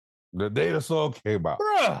 The day the song came out.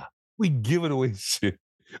 Bruh. We giving away shit.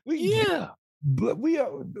 We are.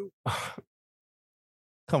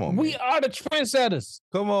 Come on, we are the trendsetters.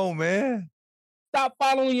 Come on, man. Stop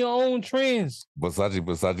following your own trends. Versace.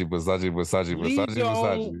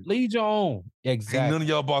 Lead your own. Exactly. Ain't none of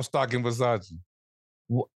y'all bought stock in Versace.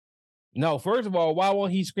 No, first of all, why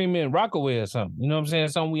won't he scream in Rockaway or something? You know what I'm saying?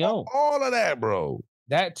 Something we own. All of that, bro.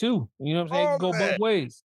 That too. You know what I'm saying? Go both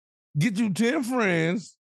ways. Get you 10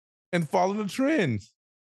 friends and follow the trends.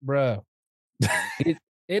 Bruh.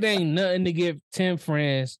 It ain't nothing to give 10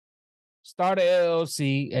 friends, start an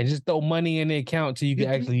LLC, and just throw money in the account till you can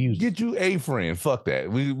actually use it. Get you a friend. Fuck that.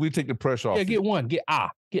 We take the pressure off. Yeah, get one. Get a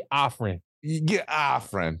friend. You get a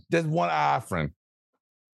friend. That's one friend.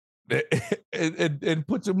 And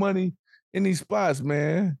put your money in these spots,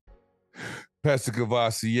 man. Pastor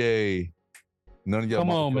Cavassier. None of y'all Come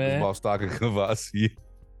on, man. about stock of Cavassier.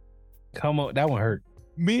 Come on. That one hurt.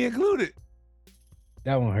 Me included.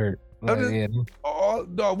 That one hurt.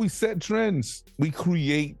 We set trends. We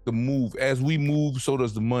create the move. As we move, so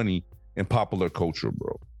does the money in popular culture,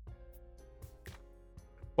 bro.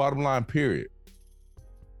 Bottom line, period.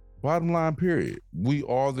 We are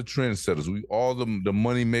the trendsetters. We are the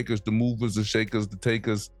money makers, the movers, the shakers, the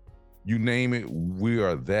takers. You name it, we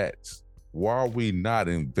are that. Why are we not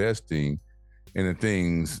investing in the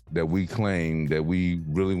things that we claim that we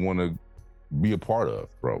really want to be a part of,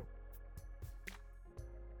 bro?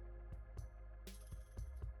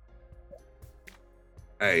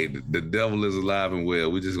 Hey, the devil is alive and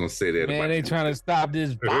well. We're just gonna say that. Man, they trying to stop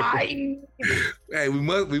this fight. Hey,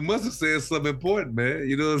 we must have said something important, man.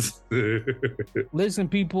 You know. Listen,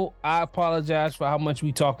 people, I apologize for how much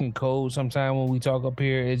we talk in code. Sometimes when we talk up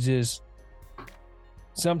here, it's just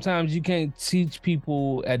sometimes you can't teach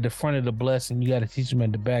people at the front of the blessing. You got to teach them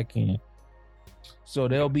at the back end. So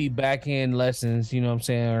there'll be back end lessons, you know what I'm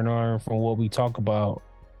saying, or from what we talk about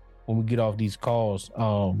when we get off these calls.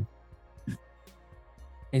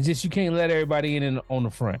 And just you can't let everybody in on the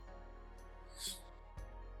front.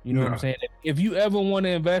 You know what I'm saying? If you ever want to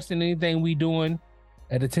invest in anything we doing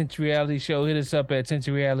at the Tension Reality Show, hit us up at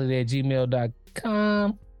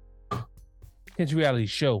tensionreality@gmail.com.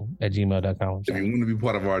 tensionrealityshow@gmail.com. If you want to be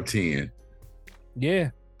part of our 10.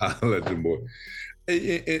 Yeah. I'll let them boy.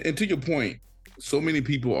 And to your point, so many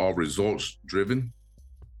people are results driven.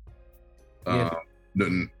 Yeah.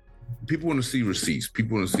 People want to see receipts.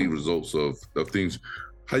 People want to see results of things.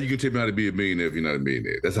 How you can tell me how to be a millionaire if you're not a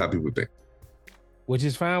millionaire? That's how people think. Which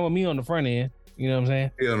is fine with me on the front end. You know what I'm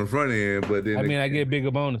saying? Yeah, on the front end, but then I get a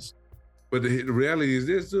bigger bonus. But the reality is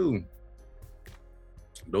this too.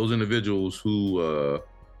 Those individuals who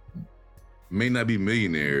may not be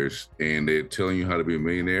millionaires and they're telling you how to be a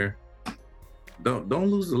millionaire, don't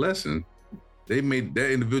lose the lesson. That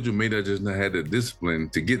individual may not just not have the discipline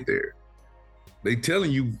to get there. They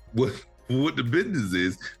telling you what the business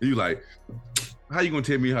is, and you like, how you gonna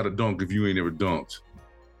tell me how to dunk if you ain't ever dunked?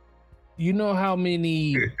 You know how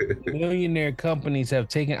many millionaire companies have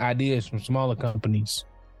taken ideas from smaller companies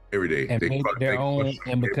every day and made their own,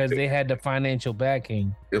 and because they had the financial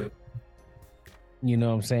backing. Yep. You know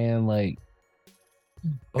what I'm saying? Like,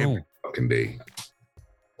 boom. Every fucking day.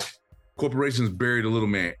 Corporations bury the little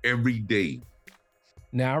man every day.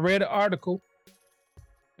 Now I read an article,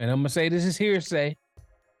 and I'm gonna say this is hearsay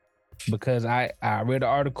because I read an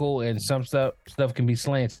article and some stuff can be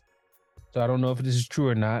slanted, so I don't know if this is true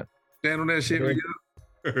or not. Stand on that shit.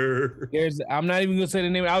 I'm not even gonna say the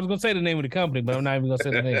name. I was gonna say the name of the company, but I'm not even gonna say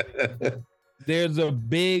the name. There's a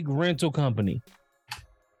big rental company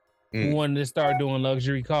who wanted to start doing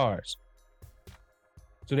luxury cars,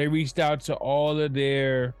 so they reached out to all of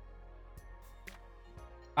their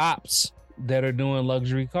ops that are doing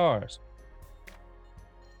luxury cars.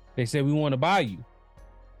 They said, we want to buy you.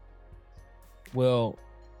 Well,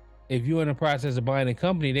 if you're in the process of buying a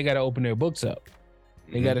company, they got to open their books up.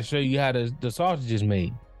 They got to show you how the sausage is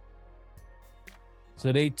made.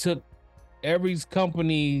 So they took every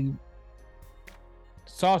company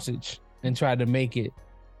sausage and tried to make it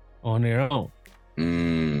on their own.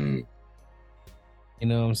 You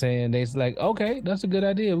know what I'm saying? They's like, okay, that's a good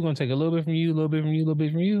idea. We're going to take a little bit from you, a little bit from you, a little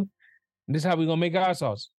bit from you. And this is how we're going to make our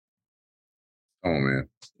sauce. Oh, man.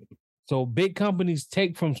 So big companies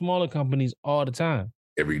take from smaller companies all the time.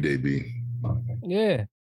 Every day, B. Yeah.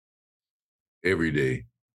 Every day.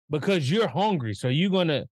 Because you're hungry. So you're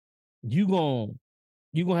gonna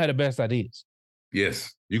have the best ideas.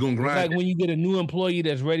 Yes. You're gonna grind. It's like when you get a new employee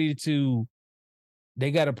that's ready to,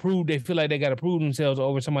 they feel like they gotta prove themselves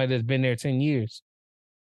over somebody that's been there 10 years.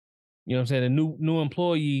 You know what I'm saying? A new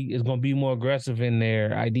employee is gonna be more aggressive in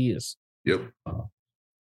their ideas. Yep.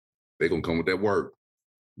 They're gonna come with that work.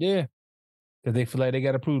 Yeah. Because they feel like they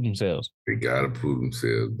gotta prove themselves. They gotta prove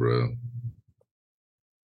themselves, bro.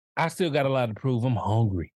 I still got a lot to prove. I'm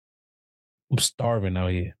hungry. I'm starving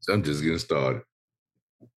out here. So I'm just getting started.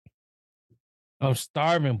 I'm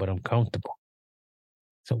starving, but I'm comfortable.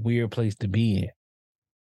 It's a weird place to be in.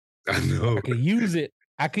 I know. I could use it,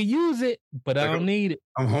 but I don't need it.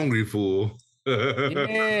 I'm hungry, fool.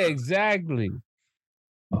 Yeah, exactly.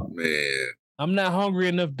 Oh, man. I'm not hungry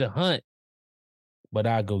enough to hunt, but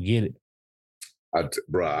I'll go get it.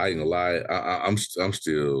 Bro, I ain't gonna lie. I'm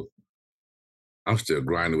still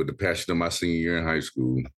grinding with the passion of my senior year in high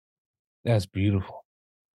school. That's beautiful.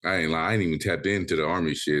 I ain't lie. I ain't even tapped into the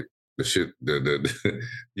Army shit. The shit,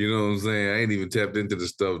 you know what I'm saying? I ain't even tapped into the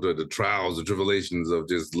stuff, the trials, the tribulations of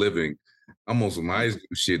just living. I'm on some high school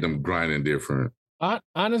shit. I'm grinding different.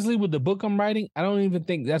 Honestly, with the book I'm writing, I don't even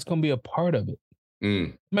think that's going to be a part of it.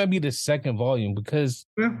 It might be the second volume because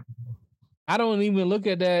I don't even look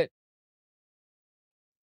at that.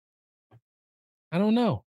 I don't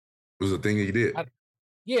know. It was a thing that you did. I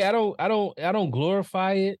don't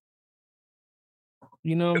glorify it.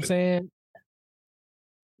 You know what I'm saying?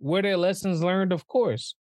 Were there lessons learned? Of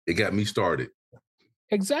course. It got me started.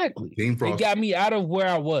 Exactly. It got me out of where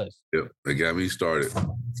I was. Yep. It got me started.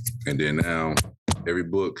 And then now, every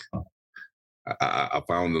book, I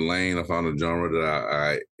found the lane, I found a genre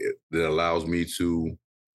that allows me to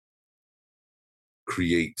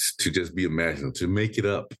create, to just be imaginative, to make it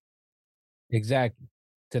up. Exactly.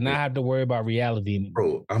 To not have to worry about reality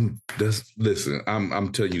anymore. Bro, listen,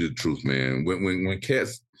 I'm telling you the truth, man. When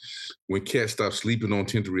cats stop sleeping on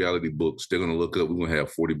tinted reality books, they're gonna look up, we're gonna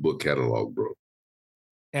have 40 book catalog, bro.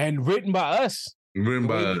 And written by us. Written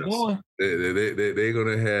by us. They're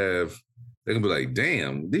gonna be like,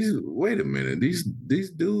 damn, wait a minute, these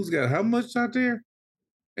dudes got how much out there?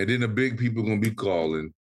 And then the big people gonna be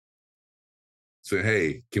calling, saying,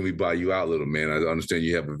 hey, can we buy you out, little man? I understand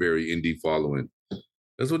you have a very indie following.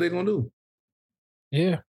 That's what they're gonna do.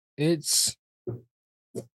 Yeah. It's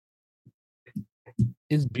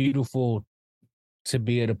beautiful to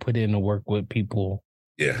be able to put in the work with people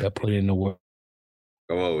that put in the work.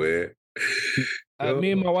 Come on, man.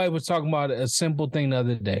 Me and my wife was talking about a simple thing the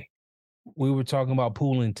other day. We were talking about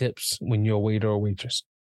pooling tips when you're a waiter or waitress.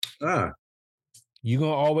 You're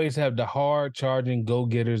going to always have the hard charging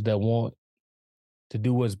go-getters that want to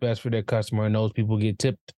do what's best for their customer, and those people get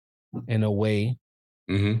tipped in a way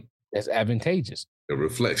that's advantageous. It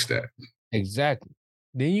reflects that. Exactly.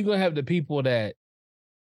 Then you're going to have the people that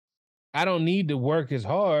I don't need to work as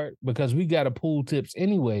hard because we got to pool tips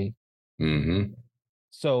anyway.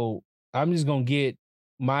 So I'm just going to get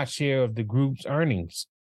my share of the group's earnings.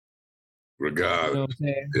 Regardless. You know what I'm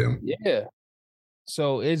saying? Yeah.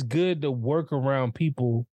 So it's good to work around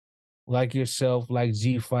people like yourself, like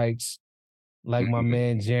G Fikes, like my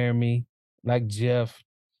man Jeremy, like Jeff,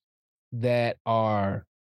 that are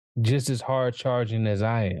just as hard charging as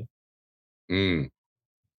I am.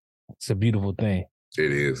 It's a beautiful thing.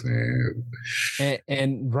 It is, man.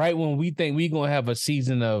 And right when we think we're going to have a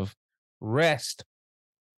season of rest,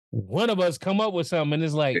 one of us come up with something and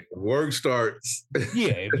it's like work starts.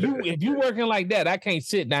 if you working like that, I can't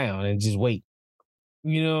sit down and just wait.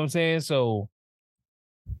 You know what I'm saying? So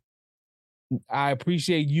I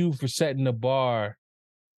appreciate you for setting the bar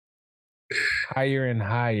higher and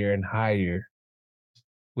higher and higher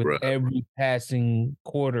with every passing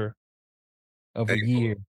quarter of a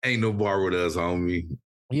year. Ain't no bar with us, homie.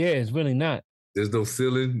 Yeah, it's really not. There's no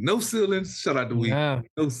ceiling. No ceilings. Shout out to we. No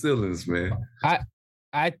ceilings, man.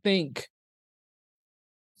 I think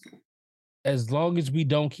as long as we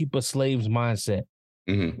don't keep a slave's mindset,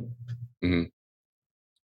 we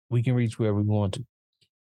can reach wherever we want to.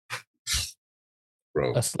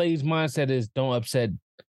 Bro. A slave's mindset is don't upset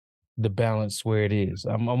the balance where it is.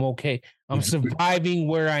 I'm okay. I'm surviving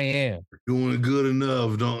where I am. Doing good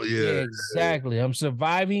enough, Yeah, exactly. I'm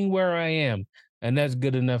surviving where I am, and that's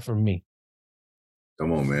good enough for me.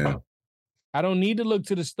 Come on, man. I don't need to look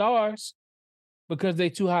to the stars because they're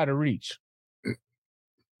too high to reach.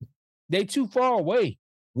 They too far away.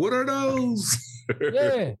 What are those?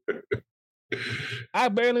 Yeah. I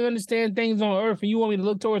barely understand things on Earth, and you want me to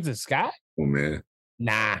look towards the sky? Oh, man.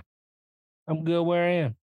 Nah. I'm good where I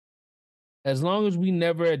am. As long as we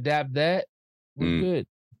never adapt that, we're good.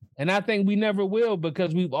 And I think we never will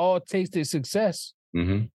because we've all tasted success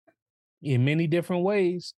in many different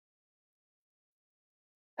ways.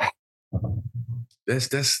 That's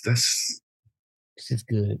This is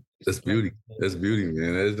good. That's beauty. That's beauty,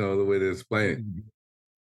 man. There's no other way to explain it.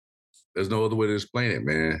 There's no other way to explain it,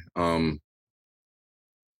 man.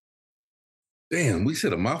 Damn, we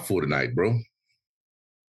said a mouthful tonight, bro.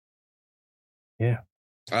 Yeah.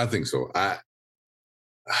 I think so.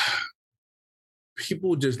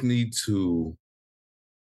 People just need to.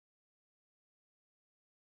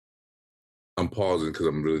 I'm pausing because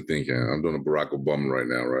I'm really thinking. I'm doing a Barack Obama right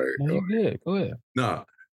now, right? No, you're good. Go ahead. Nah,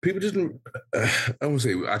 people just. I would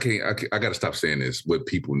say I got to stop saying this. What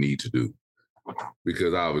people need to do,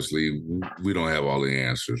 because obviously we don't have all the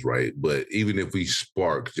answers, right? But even if we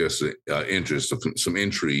spark just interest, some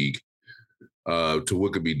intrigue, to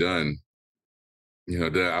what could be done.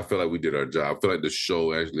 I feel like we did our job. I feel like the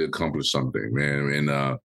show actually accomplished something,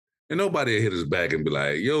 man. And nobody hit us back and be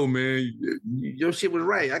like, yo, man, your shit was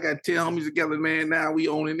right. I got 10 homies together, man. Now we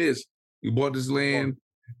owning this. We bought this land.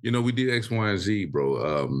 We did X, Y, and Z,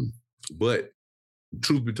 bro. But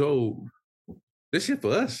truth be told, this shit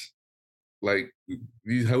for us. Like,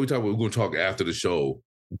 how we talk about, we're going to talk after the show.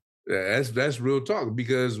 That's real talk,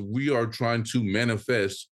 because we are trying to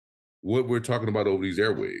manifest what we're talking about over these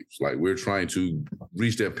airwaves. Like, we're trying to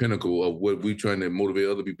reach that pinnacle of what we're trying to motivate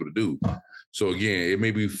other people to do. So again, it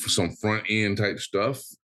may be some front end type stuff,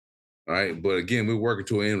 all right? But again, we're working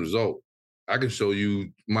to an end result. I can show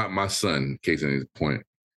you my son, case in point,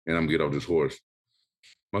 and I'm gonna get off this horse.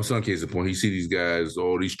 My son, case in point, he see these guys,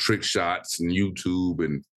 all these trick shots and YouTube,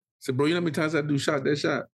 and said, bro, you know how many times I do that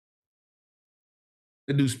shot?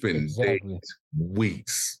 That dude spend days,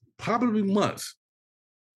 weeks, probably months,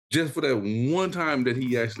 just for that one time that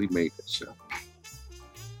he actually made that shot.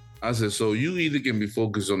 I said, so you either can be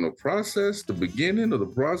focused on the process, the beginning of the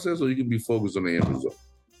process, or you can be focused on the end result.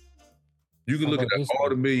 You can look at all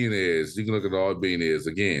the millionaires. You can look at all the billionaires.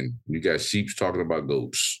 Again, you got sheeps talking about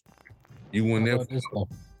goats. You went there.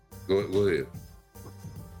 Go ahead.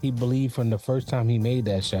 He believed from the first time he made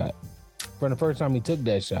that shot. From the first time he took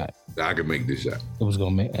that shot, I could make this shot. It was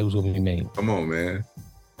gonna be made. Come on, man.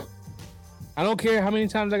 I don't care how many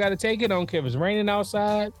times I got to take it. I don't care if it's raining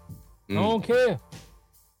outside. I don't care.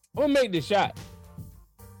 I'm gonna make this shot.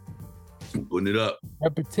 I'm putting it up.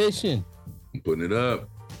 Repetition. I'm putting it up.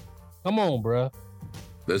 Come on, bro.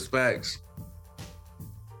 That's facts.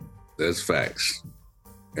 That's facts.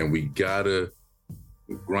 And we gotta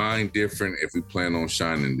grind different if we plan on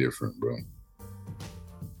shining different, bro.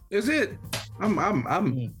 That's it. I'm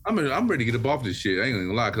ready to get up off this shit. I ain't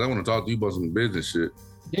gonna lie, because I want to talk to you about some business shit.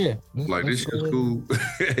 Yeah. Like, this shit is cool.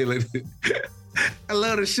 I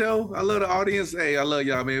love the show. I love the audience. Hey, I love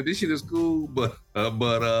y'all, man. This shit is cool, but come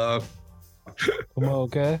on,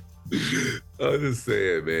 okay. I'm just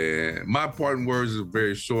saying, man. My parting words are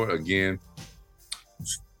very short. Again,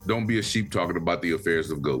 don't be a sheep talking about the affairs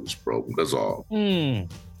of goats, bro. That's all. Be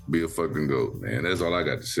a fucking goat, man. That's all I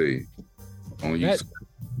got to say on you.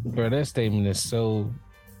 Bro, that statement is so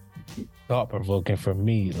thought-provoking for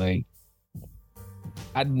me. Like,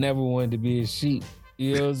 I never wanted to be a sheep.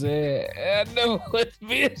 You know what I'm saying? I never wanted to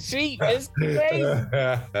be a sheep. It's crazy.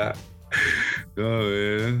 Oh,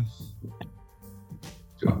 man.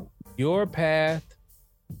 Your path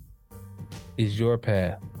is your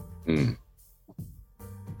path.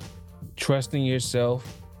 Trusting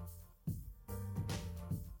yourself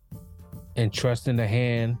and trusting the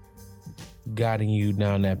hand guiding you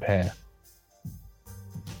down that path.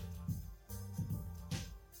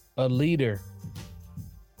 A leader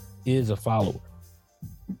is a follower.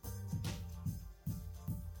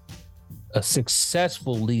 A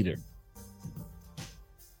successful leader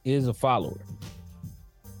is a follower.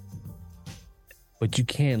 But you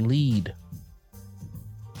can't lead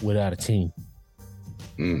without a team.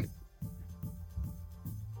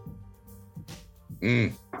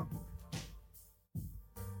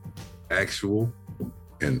 Actual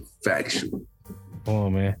and factual. Come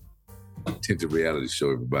on, man. Tinted Reality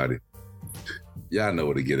Show, everybody. Y'all know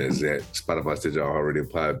where to get us at. Spotify said y'all already,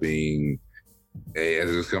 Podbean. Hey,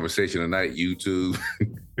 as this conversation tonight, YouTube.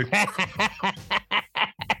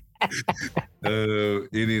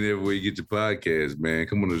 Any and every way you get your podcast, man.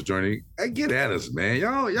 Come on this journey. Hey, get at us, man.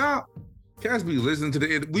 Y'all guys be listening to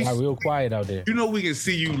the end. Y'all real quiet out there. You know we can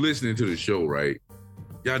see you listening to the show, right?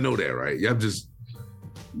 Y'all know that, right? Y'all just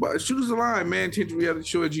shoot us a line, man.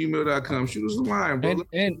 tinkedrealityshow@gmail.com. Shoot us a line, bro.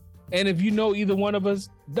 And if you know either one of us,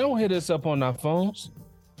 don't hit us up on our phones.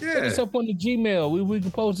 Yeah. Hit us up on the Gmail. We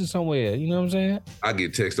can post it somewhere. You know what I'm saying? I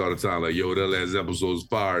get texts all the time like, yo, that last episode was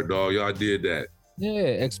fire, dog. Y'all did that.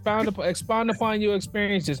 Yeah. Expound upon your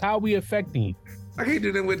experiences. How we affecting you? I can't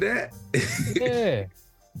do that with that. Yeah.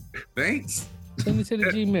 Thanks. Send it to the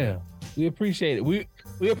Gmail. We appreciate it. We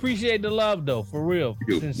appreciate the love, though, for real.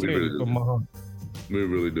 Sincerely, from my heart. We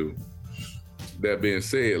really do. That being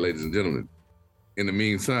said, ladies and gentlemen, in the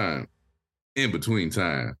meantime, in between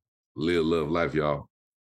time, live, love, life, y'all.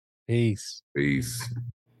 Peace. Peace.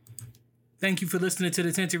 Thank you for listening to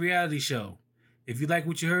the Tinted Reality Show. If you like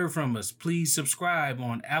what you heard from us, please subscribe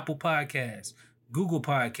on Apple Podcasts, Google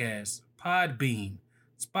Podcasts, Podbean,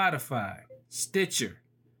 Spotify, Stitcher,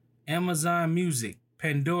 Amazon Music,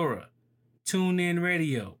 Pandora, TuneIn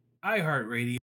Radio, iHeartRadio.